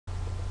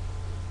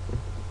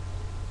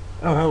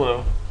Oh,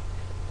 hello.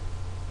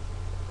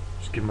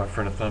 Just give my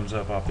friend a thumbs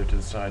up off there to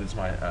the side. It's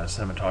my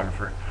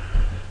cinematographer.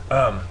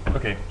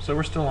 Okay, so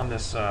we're still on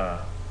this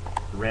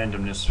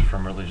randomness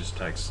from religious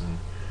texts, and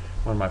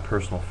one of my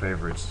personal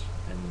favorites.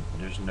 And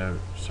there's no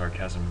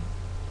sarcasm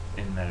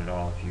in that at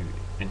all. If you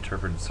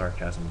interpreted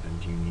sarcasm,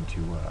 then you need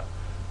to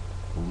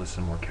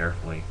listen more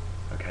carefully.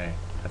 Okay,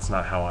 that's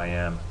not how I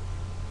am.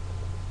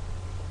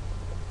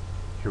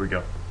 Here we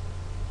go.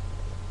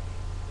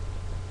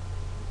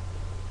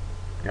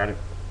 Got it.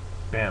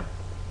 Bam.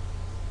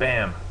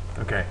 Bam.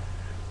 Okay.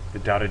 The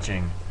Tao Te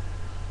Ching,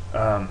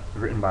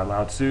 written by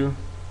Lao Tzu.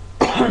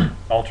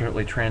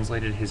 Alternately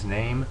translated, his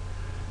name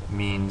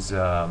means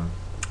the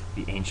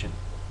ancient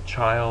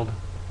child,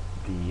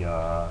 the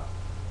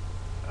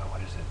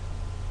what is it?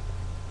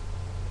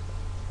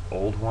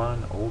 Old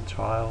one, old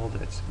child.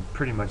 It's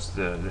pretty much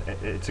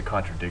it's a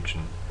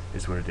contradiction,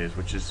 is what it is,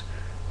 which is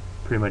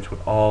pretty much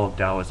what all of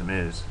Taoism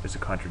is. It's a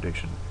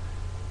contradiction.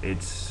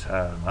 It's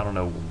I don't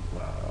know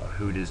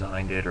who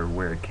designed it or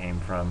where it came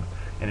from,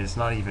 and it's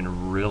not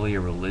even really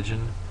a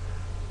religion.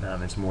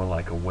 It's more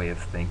like a way of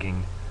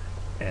thinking,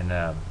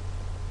 and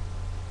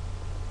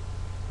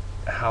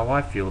how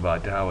I feel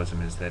about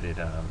Taoism is that it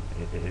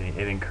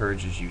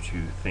encourages you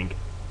to think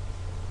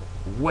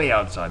way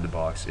outside the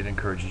box. It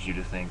encourages you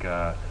to think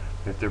that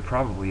there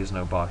probably is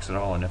no box at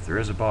all, and if there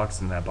is a box,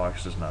 then that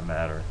box does not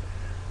matter.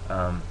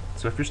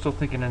 So if you're still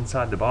thinking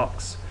inside the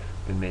box,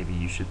 then maybe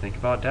you should think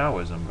about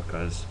Taoism,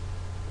 because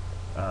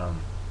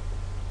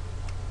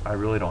I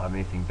really don't have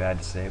anything bad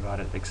to say about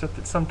it, except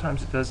that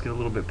sometimes it does get a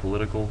little bit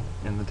political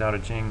in the Tao Te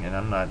Ching, and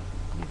I'm not,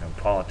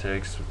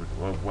 politics,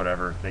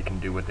 whatever. They can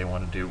do what they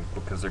want to do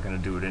because they're going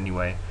to do it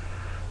anyway.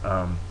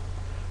 Um,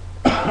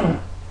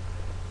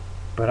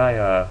 but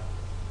I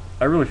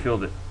really feel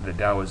that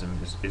Taoism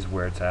is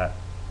where it's at.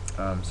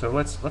 So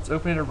let's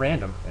open it at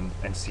random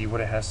and see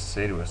what it has to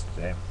say to us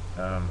today.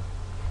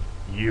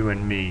 You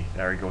and me.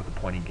 There we go with the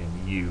pointing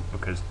game. You,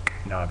 because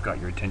now I've got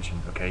your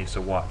attention. Okay, so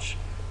watch.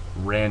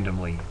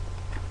 Randomly.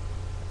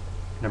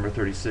 Number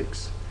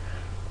 36.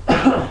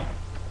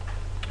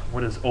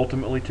 What is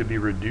ultimately to be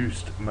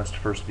reduced must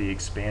first be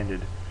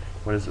expanded.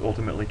 What is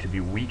ultimately to be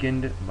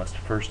weakened must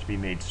first be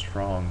made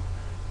strong.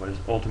 What is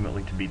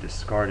ultimately to be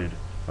discarded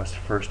must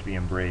first be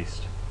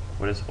embraced.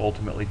 What is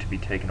ultimately to be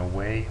taken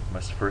away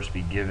must first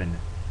be given.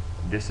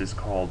 This is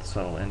called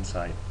subtle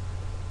insight.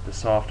 The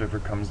soft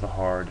overcomes the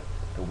hard.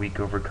 The weak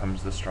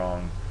overcomes the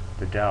strong.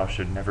 The Tao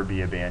should never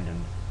be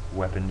abandoned.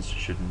 Weapons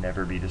should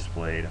never be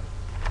displayed.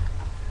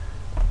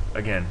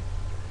 Again,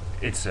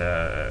 it's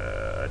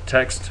a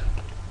text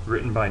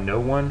written by no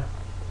one.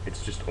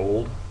 It's just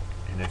old,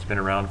 and it's been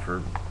around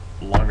for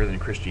longer than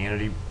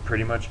Christianity,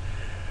 pretty much.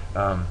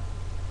 And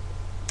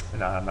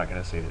I'm not going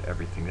to say that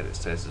everything that it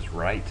says is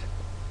right,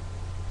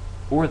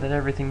 or that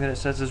everything that it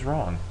says is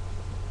wrong.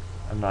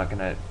 I'm not going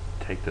to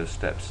take those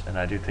steps, and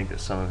I do think that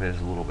some of it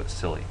is a little bit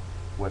silly.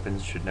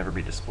 Weapons should never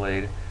be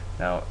displayed.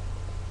 Now,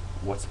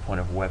 what's the point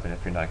of a weapon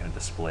if you're not going to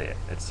display it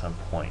at some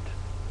point?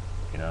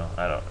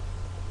 I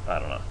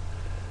don't know.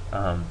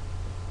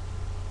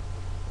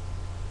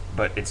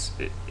 But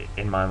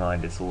in my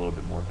mind, it's a little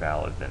bit more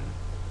valid than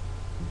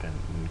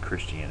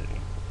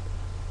Christianity.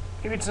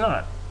 Maybe it's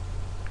not.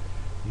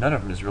 None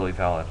of them is really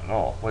valid at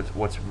all.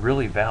 What's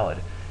really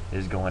valid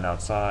is going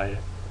outside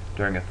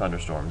during a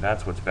thunderstorm.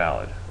 That's what's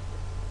valid.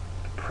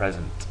 The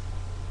present.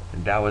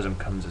 And Taoism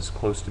comes as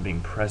close to being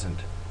present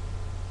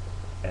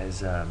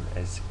as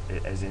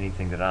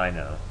anything that I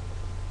know.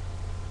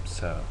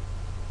 So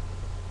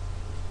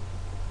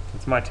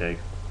that's my take.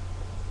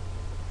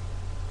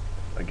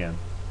 Again,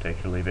 take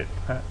it or leave it.